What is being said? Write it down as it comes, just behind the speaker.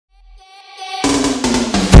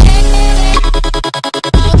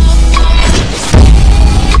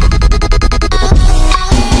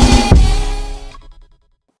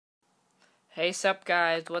Sup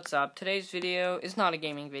guys, what's up? Today's video is not a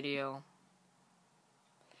gaming video.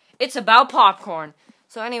 It's about popcorn.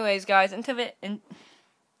 So anyways guys,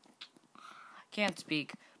 can't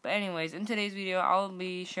speak. But anyways, in today's video I'll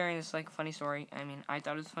be sharing this funny story. I mean, I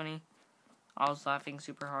thought it was funny. I was laughing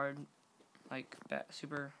super hard. I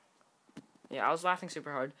was laughing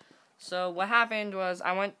super hard. So what happened was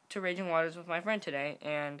I went to Raging Waters with my friend today,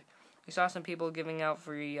 and we saw some people giving out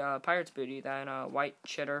free Pirates Booty, that white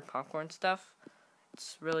cheddar popcorn stuff.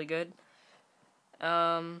 It's really good.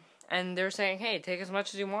 And they're saying, hey, take as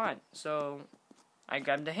much as you want. So I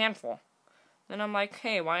grabbed a handful. Then I'm like,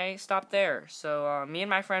 hey, why stop there? So me and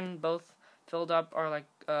my friend both filled up our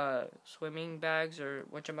swimming bags, or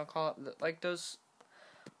whatchamacallit, like those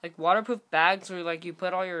waterproof bags where you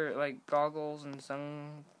put all your goggles and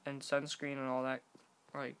sunscreen and all that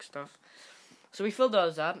stuff. So we filled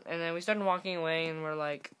those up, and then we started walking away, and we're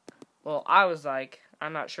like, well, I was like,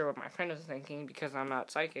 I'm not sure what my friend was thinking because I'm not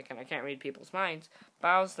psychic and I can't read people's minds, but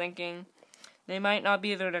I was thinking they might not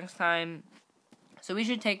be there next time, so we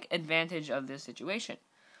should take advantage of this situation.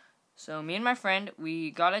 So me and my friend, we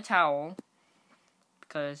got a towel,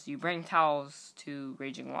 because you bring towels to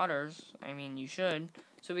Raging Waters. I mean, you should.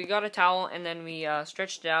 So we got a towel, and then we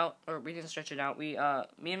stretched it out, or we didn't stretch it out. Me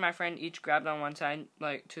and my friend each grabbed on one side,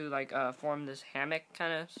 to form this hammock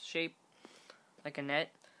kind of shape, like a net.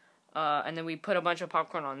 And then we put a bunch of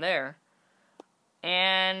popcorn on there.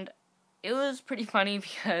 And it was pretty funny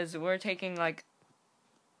because we're taking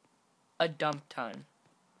a dump ton.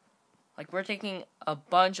 We're taking a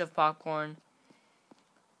bunch of popcorn.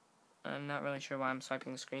 I'm not really sure why I'm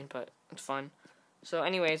swiping the screen, but it's fun. So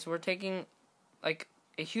anyways, we're taking a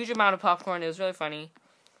huge amount of popcorn. It was really funny.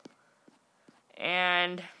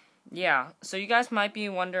 And yeah, so you guys might be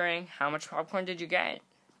wondering, how much popcorn did you get?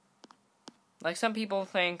 Some people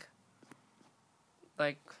think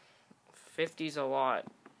 50's a lot.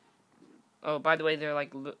 Oh, by the way,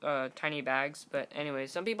 they're tiny bags, but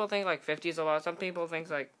anyways, some people think 50's a lot. Some people think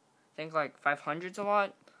 500's a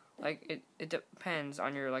lot. It depends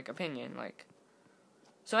on your opinion.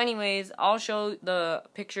 So anyways, I'll show the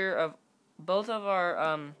picture of both of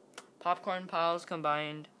our popcorn piles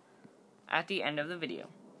combined at the end of the video.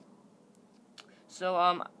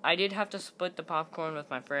 So I did have to split the popcorn with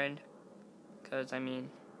my friend, cause I mean,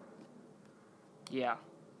 yeah,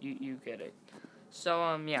 you get it.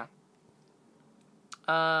 So yeah.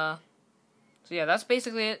 So yeah, that's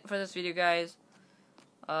basically it for this video, guys.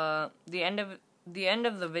 The end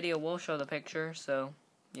of the video will show the picture, so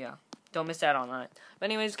yeah, don't miss out on that. But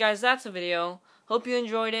anyways, guys, that's the video. Hope you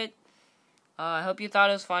enjoyed it. I hope you thought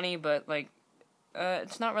it was funny, but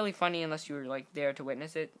it's not really funny unless you were there to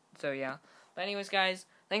witness it. So yeah. But anyways, guys,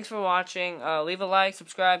 thanks for watching. Leave a like,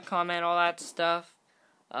 subscribe, comment, all that stuff.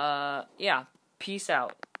 Yeah, peace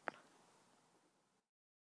out.